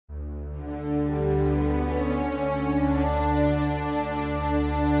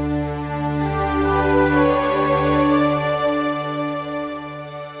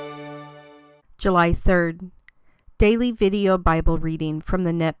July 3rd. Daily Video Bible Reading from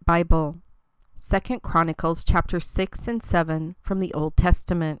the Net Bible. 2 Chronicles chapters 6 and 7 from the Old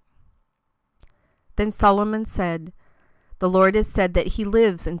Testament. Then Solomon said, "The Lord has said that he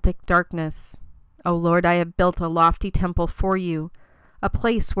lives in thick darkness. O Lord, I have built a lofty temple for you, a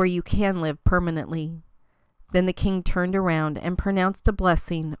place where you can live permanently." Then the king turned around and pronounced a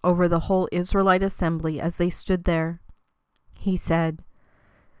blessing over the whole Israelite assembly as they stood there. He said,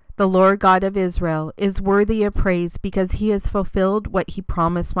 "The Lord God of Israel is worthy of praise because he has fulfilled what he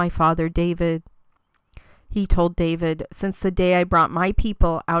promised my father David. He told David, 'Since the day I brought my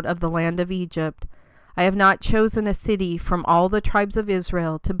people out of the land of Egypt, I have not chosen a city from all the tribes of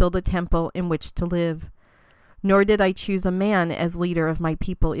Israel to build a temple in which to live, nor did I choose a man as leader of my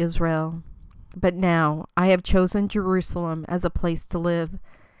people Israel. But now I have chosen Jerusalem as a place to live,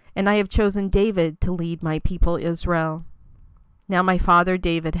 and I have chosen David to lead my people Israel.' Now my father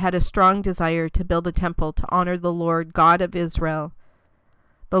David had a strong desire to build a temple to honor the Lord God of Israel.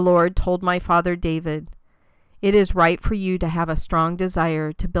 The Lord told my father David, 'It is right for you to have a strong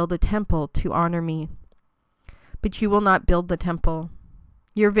desire to build a temple to honor me. But you will not build the temple.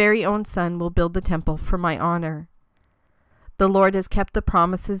 Your very own son will build the temple for my honor.' The Lord has kept the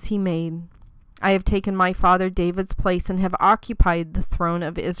promises he made. I have taken my father David's place and have occupied the throne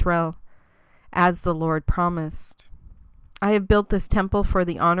of Israel, as the Lord promised. I have built this temple for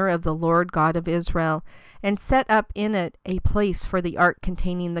the honor of the Lord God of Israel, and set up in it a place for the ark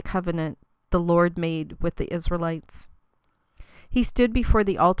containing the covenant the Lord made with the Israelites." He stood before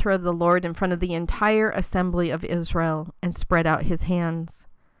the altar of the Lord in front of the entire assembly of Israel and spread out his hands.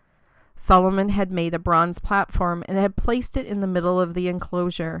 Solomon had made a bronze platform and had placed it in the middle of the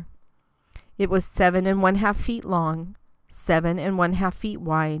enclosure. It was 7½ feet long, 7½ feet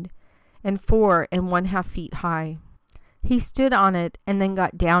wide, and 4½ feet high. He stood on it and then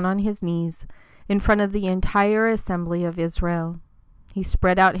got down on his knees in front of the entire assembly of Israel. He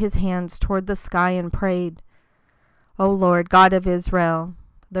spread out his hands toward the sky and prayed, "O Lord God of Israel,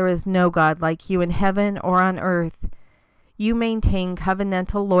 there is no God like you in heaven or on earth. You maintain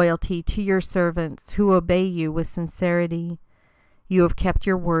covenantal loyalty to your servants who obey you with sincerity. You have kept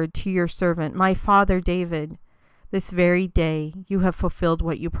your word to your servant, my father David. This very day you have fulfilled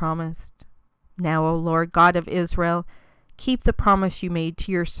what you promised. Now, O Lord God of Israel, keep the promise you made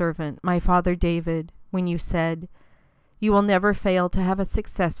to your servant, my father David, when you said, 'You will never fail to have a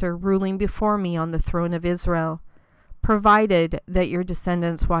successor ruling before me on the throne of Israel, provided that your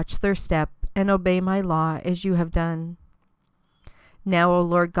descendants watch their step and obey my law as you have done.' Now, O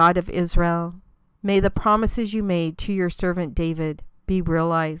Lord God of Israel, may the promises you made to your servant David be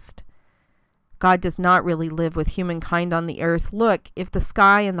realized. God does not really live with humankind on the earth. Look, if the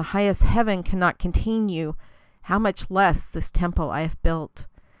sky and the highest heaven cannot contain you, how much less this temple I have built.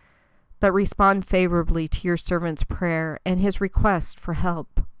 But respond favorably to your servant's prayer and his request for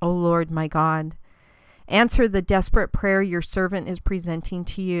help, O Lord my God. Answer the desperate prayer your servant is presenting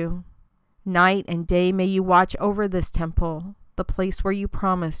to you. Night and day may you watch over this temple, the place where you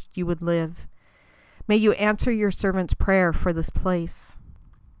promised you would live. May you answer your servant's prayer for this place.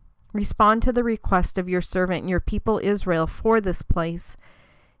 Respond to the request of your servant and your people Israel for this place.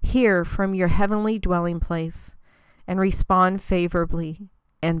 Hear from your heavenly dwelling place, and respond favorably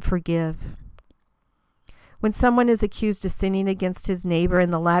and forgive." When someone is accused of sinning against his neighbor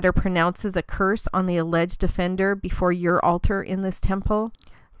and the latter pronounces a curse on the alleged offender before your altar in this temple,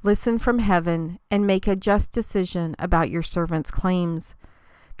 listen from heaven and make a just decision about your servant's claims.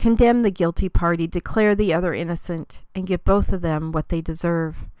 Condemn the guilty party, declare the other innocent, and give both of them what they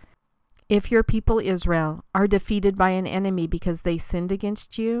deserve. If your people Israel are defeated by an enemy because they sinned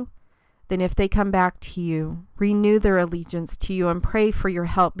against you, then if they come back to you, renew their allegiance to you, and pray for your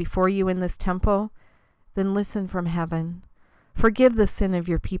help before you in this temple, then listen from heaven. Forgive the sin of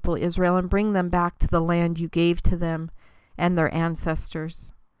your people Israel and bring them back to the land you gave to them and their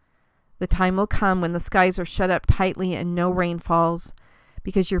ancestors. The time will come when the skies are shut up tightly and no rain falls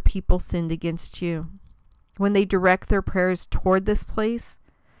because your people sinned against you. When they direct their prayers toward this place,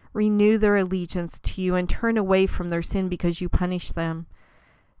 renew their allegiance to you and turn away from their sin because you punish them.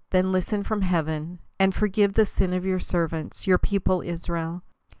 Then listen from heaven and forgive the sin of your servants, your people Israel.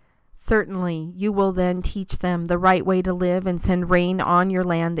 Certainly you will then teach them the right way to live and send rain on your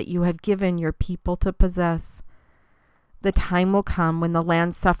land that you have given your people to possess. The time will come when the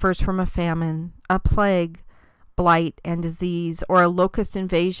land suffers from a famine, a plague, blight and disease, or a locust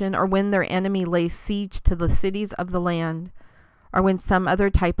invasion, or when their enemy lays siege to the cities of the land, or when some other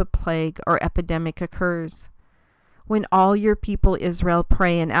type of plague or epidemic occurs. When all your people Israel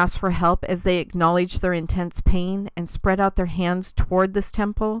pray and ask for help as they acknowledge their intense pain and spread out their hands toward this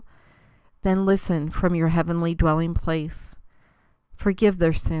temple, Then listen from your heavenly dwelling place. Forgive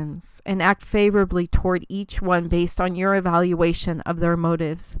their sins and act favorably toward each one based on your evaluation of their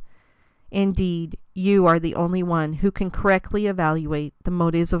motives. Indeed, you are the only one who can correctly evaluate the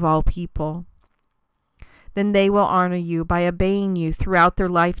motives of all people. Then they will honor you by obeying you throughout their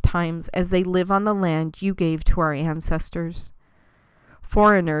lifetimes as they live on the land you gave to our ancestors.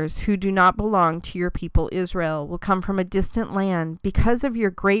 Foreigners who do not belong to your people Israel will come from a distant land because of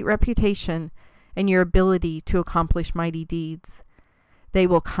your great reputation and your ability to accomplish mighty deeds. They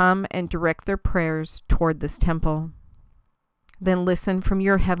will come and direct their prayers toward this temple. Then listen from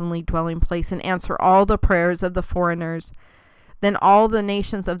your heavenly dwelling place and answer all the prayers of the foreigners. Then all the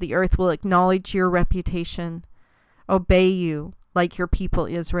nations of the earth will acknowledge your reputation, obey you like your people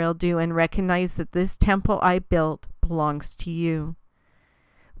Israel do, and recognize that this temple I built belongs to you.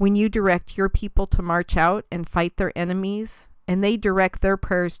 When you direct your people to march out and fight their enemies, and they direct their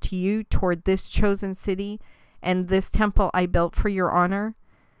prayers to you toward this chosen city and this temple I built for your honor,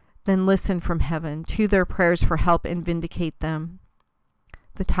 then listen from heaven to their prayers for help and vindicate them.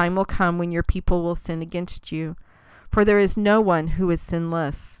 The time will come when your people will sin against you, for there is no one who is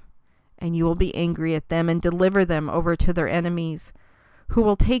sinless, and you will be angry at them and deliver them over to their enemies, who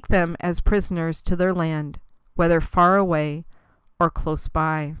will take them as prisoners to their land, whether far away or close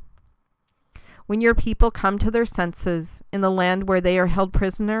by. When your people come to their senses in the land where they are held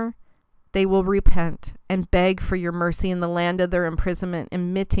prisoner, they will repent and beg for your mercy in the land of their imprisonment,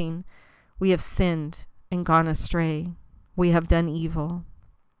 admitting, "We have sinned and gone astray. We have done evil."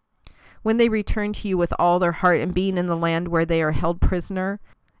 When they return to you with all their heart and being in the land where they are held prisoner,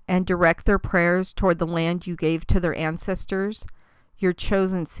 and direct their prayers toward the land you gave to their ancestors, your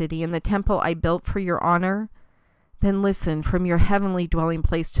chosen city, and the temple I built for your honor, then listen from your heavenly dwelling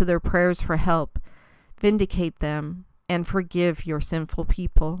place to their prayers for help, vindicate them, and forgive your sinful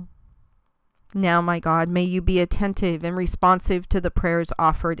people. Now, my God, may you be attentive and responsive to the prayers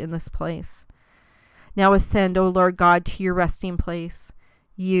offered in this place. Now ascend, O Lord God, to your resting place,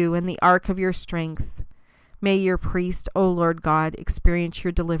 you and the ark of your strength. May your priest, O Lord God, experience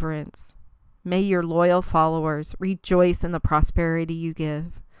your deliverance. May your loyal followers rejoice in the prosperity you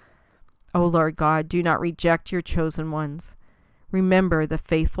give. O Lord God, do not reject your chosen ones. Remember the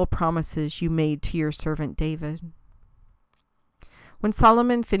faithful promises you made to your servant David. When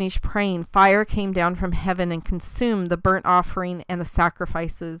Solomon finished praying, fire came down from heaven and consumed the burnt offering and the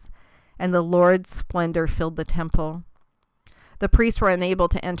sacrifices, and the Lord's splendor filled the temple. The priests were unable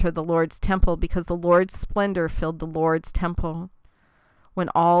to enter the Lord's temple because the Lord's splendor filled the Lord's temple. When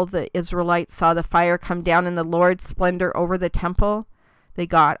all the Israelites saw the fire come down in the Lord's splendor over the temple, they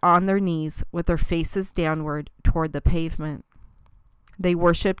got on their knees with their faces downward toward the pavement. They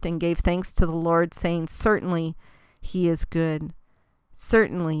worshipped and gave thanks to the Lord, saying, "Certainly he is good.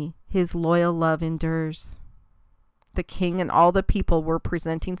 Certainly his loyal love endures." The king and all the people were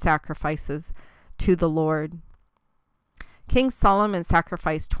presenting sacrifices to the Lord. King Solomon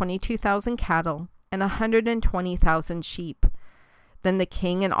sacrificed 22,000 cattle and 120,000 sheep. Then the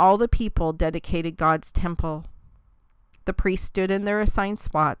king and all the people dedicated God's temple. The priests stood in their assigned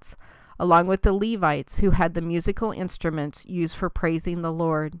spots, along with the Levites who had the musical instruments used for praising the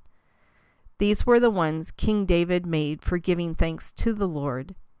Lord. These were the ones King David made for giving thanks to the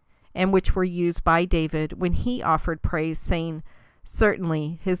Lord, and which were used by David when he offered praise, saying,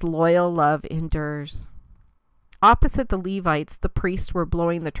 "Certainly his loyal love endures." Opposite the Levites, the priests were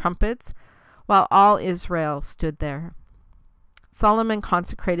blowing the trumpets, while all Israel stood there. Solomon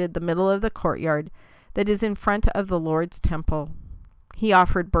consecrated the middle of the courtyard that is in front of the Lord's temple. He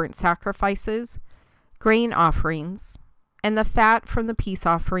offered burnt sacrifices, grain offerings, and the fat from the peace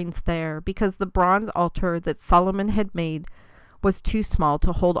offerings there, because the bronze altar that Solomon had made was too small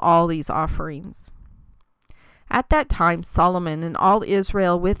to hold all these offerings. At that time, Solomon and all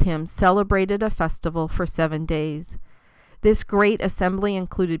Israel with him celebrated a festival for 7 days. This great assembly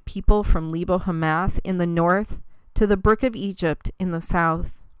included people from Lebo Hamath in the north to the brook of Egypt in the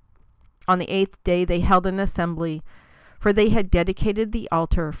south. On the 8th day they held an assembly, for they had dedicated the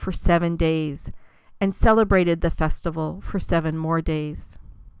altar for 7 days, and celebrated the festival for 7 more days.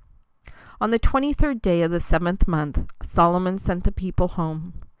 On the 23rd day of the 7th month, Solomon sent the people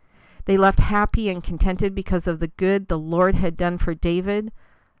home. They left happy and contented because of the good the Lord had done for David,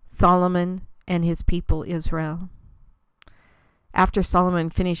 Solomon, and his people Israel. After Solomon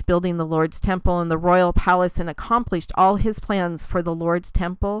finished building the Lord's temple and the royal palace and accomplished all his plans for the Lord's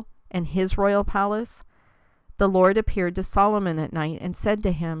temple and his royal palace, the Lord appeared to Solomon at night and said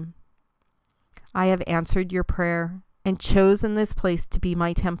to him, "I have answered your prayer and chosen this place to be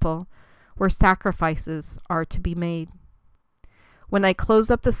my temple, where sacrifices are to be made. when I close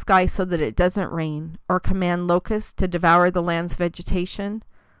up the sky so that it doesn't rain, or command locusts to devour the land's vegetation,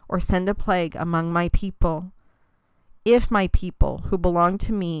 or send a plague among my people, if my people who belong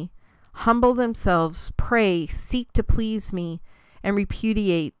to me humble themselves, pray, seek to please me, and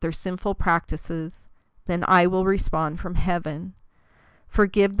repudiate their sinful practices, then I will respond from heaven,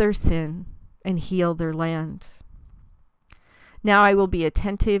 forgive their sin, and heal their land. Now I will be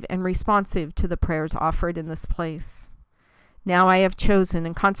attentive and responsive to the prayers offered in this place. Now I have chosen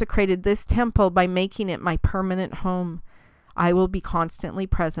and consecrated this temple by making it my permanent home. I will be constantly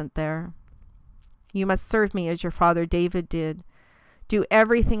present there. You must serve me as your father David did. Do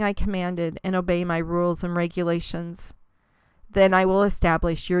everything I commanded and obey my rules and regulations. Then I will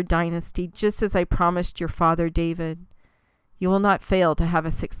establish your dynasty just as I promised your father David. You will not fail to have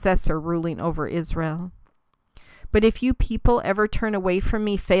a successor ruling over Israel. But if you people ever turn away from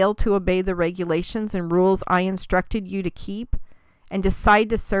me, fail to obey the regulations and rules I instructed you to keep, and decide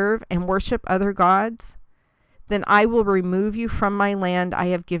to serve and worship other gods, then I will remove you from my land I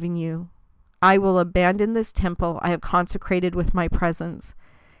have given you. I will abandon this temple I have consecrated with my presence,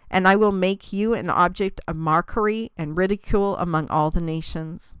 and I will make you an object of mockery and ridicule among all the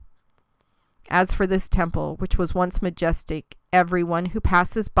nations. As for this temple, which was once majestic, everyone who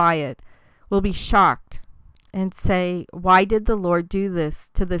passes by it will be shocked and say, why did the Lord do this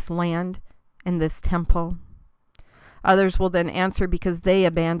to this land and this temple? Others will then answer, because they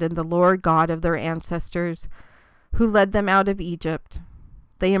abandoned the Lord God of their ancestors, who led them out of Egypt.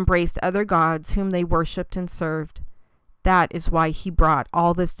 They embraced other gods whom they worshipped and served. That is why he brought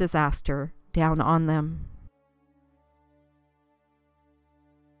all this disaster down on them.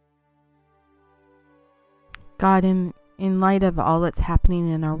 God, in light of all that's happening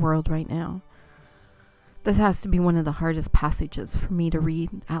in our world right now, this has to be one of the hardest passages for me to read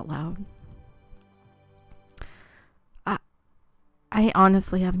out loud. I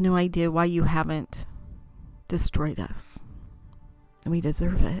honestly have no idea why you haven't destroyed us. We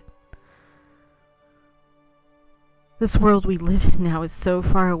deserve it. This world we live in now is so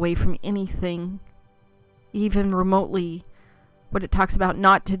far away from anything, even remotely, what it talks about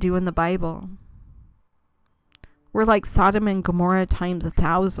not to do in the Bible. We're like Sodom and Gomorrah times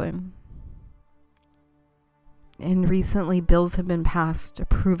 1,000. And recently bills have been passed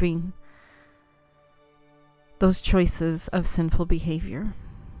approving those choices of sinful behavior.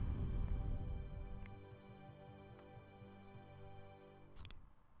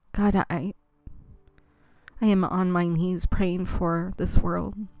 God, I am on my knees praying for this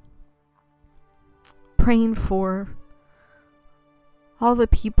world. Praying for all the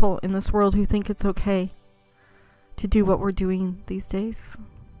people in this world who think it's okay to do what we're doing these days.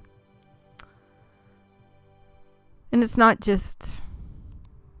 And it's not just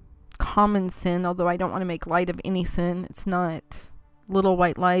common sin, although I don't want to make light of any sin. It's not little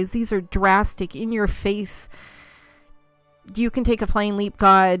white lies. These are drastic, in your face, you can take a flying leap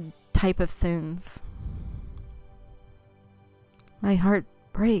God type of sins. My heart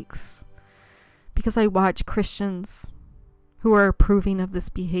breaks because I watch Christians who are approving of this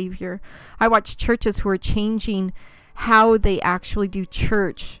behavior. I watch churches who are changing how they actually do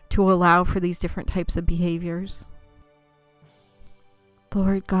church to allow for these different types of behaviors.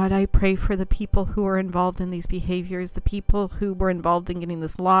 Lord God, I pray for the people who are involved in these behaviors, the people who were involved in getting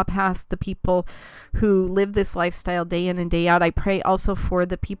this law passed, the people who live this lifestyle day in and day out. I pray also for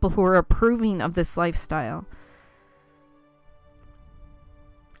the people who are approving of this lifestyle.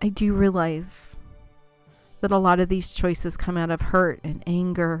 I do realize that a lot of these choices come out of hurt and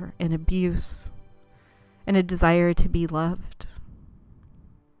anger and abuse and a desire to be loved.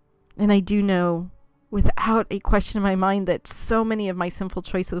 And I do know without a question in my mind that so many of my sinful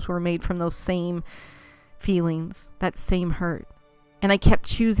choices were made from those same feelings, that same hurt. And I kept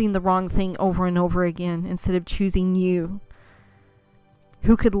choosing the wrong thing over and over again instead of choosing you,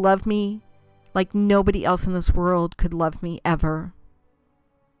 who could love me like nobody else in this world could love me ever,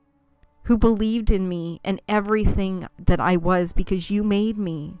 who believed in me and everything that I was because you made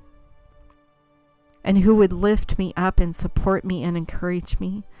me, and who would lift me up and support me and encourage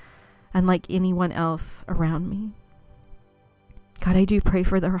me, unlike anyone else around me. God, I do pray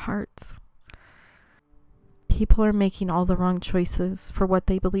for their hearts. People are making all the wrong choices for what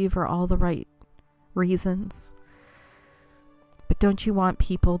they believe are all the right reasons. But don't you want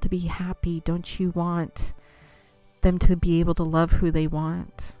people to be happy? Don't you want them to be able to love who they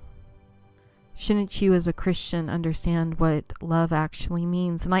want? Shouldn't you as a Christian understand what love actually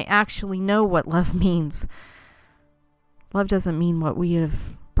means? And I actually know what love means. Love doesn't mean what we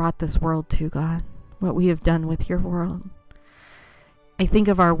have brought this world to, God, what we have done with your world. I think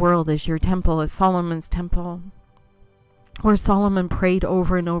of our world as your temple, as Solomon's temple. where Solomon prayed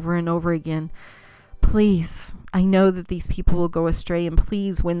over and over and over again, please, I know that these people will go astray, and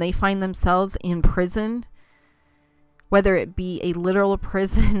please, when they find themselves in prison, whether it be a literal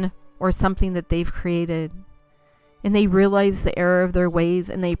prison or something that they've created, and they realize the error of their ways,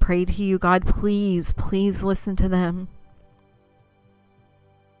 and they pray to you, God, please, please listen to them.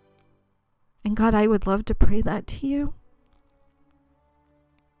 And God, I would love to pray that to you,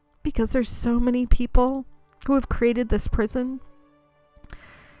 because there's so many people who have created this prison.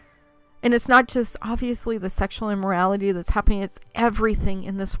 And it's not just obviously the sexual immorality that's happening, it's everything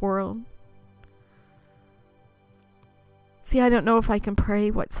in this world. See, I don't know if I can pray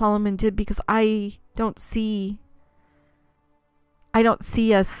what Solomon did, because I don't see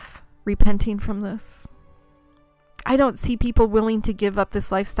us repenting from this. I don't see people willing to give up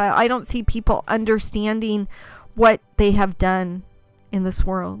this lifestyle. I don't see people understanding what they have done in this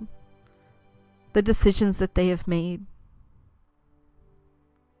world, the decisions that they have made.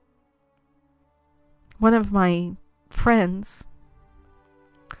 One of my friends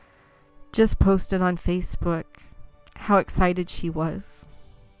just posted on Facebook how excited she was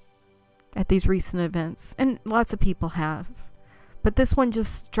at these recent events, and lots of people have, but this one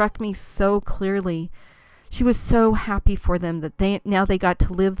just struck me so clearly. She was so happy for them that they got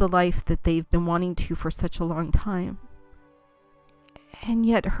to live the life that they've been wanting to for such a long time. And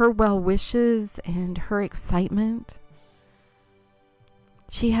yet her well wishes and her excitement,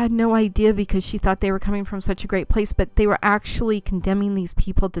 she had no idea, because she thought they were coming from such a great place, but they were actually condemning these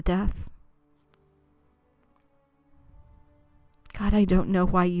people to death. God, I don't know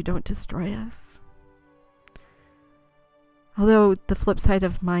why you don't destroy us. Although the flip side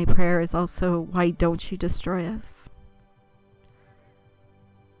of my prayer is also, why don't you destroy us?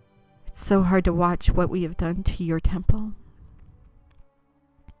 It's so hard to watch what we have done to your temple.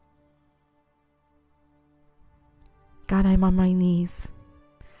 God, I'm on my knees,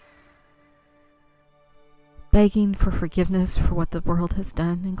 begging for forgiveness for what the world has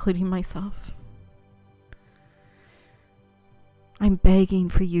done, including myself. I'm begging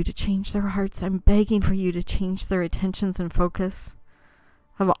for you to change their hearts. I'm begging for you to change their attentions and focus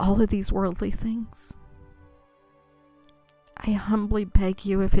of all of these worldly things. I humbly beg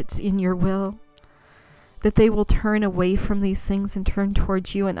you, if it's in your will, that they will turn away from these things and turn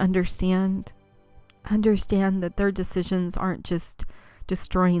towards you and understand that their decisions aren't just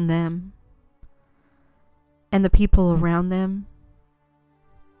destroying them and the people around them,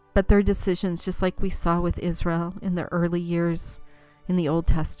 but their decisions, just like we saw with Israel in the early years in the Old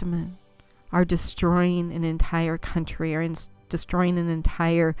Testament, are destroying an entire country, are destroying an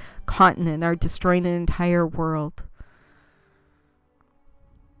entire continent, are destroying an entire world.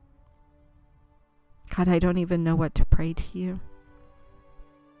 God, I don't even know what to pray to you,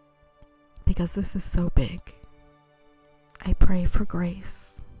 because this is so big. I pray for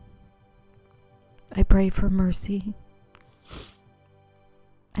grace. I pray for mercy.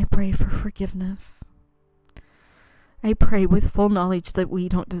 I pray for forgiveness. I pray with full knowledge that we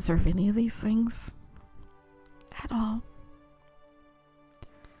don't deserve any of these things at all.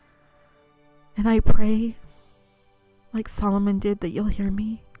 And I pray, like Solomon did, that you'll hear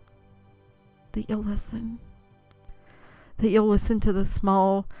me, that you'll listen to the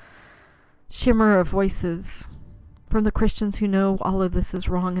small shimmer of voices from the Christians who know all of this is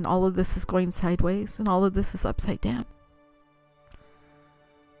wrong, and all of this is going sideways, and all of this is upside down.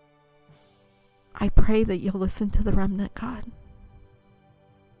 I pray that you'll listen to the remnant, God.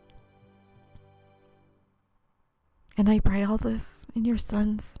 And I pray all this in your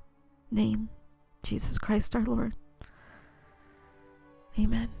Son's name, Jesus Christ our Lord.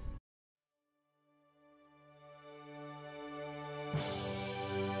 Amen.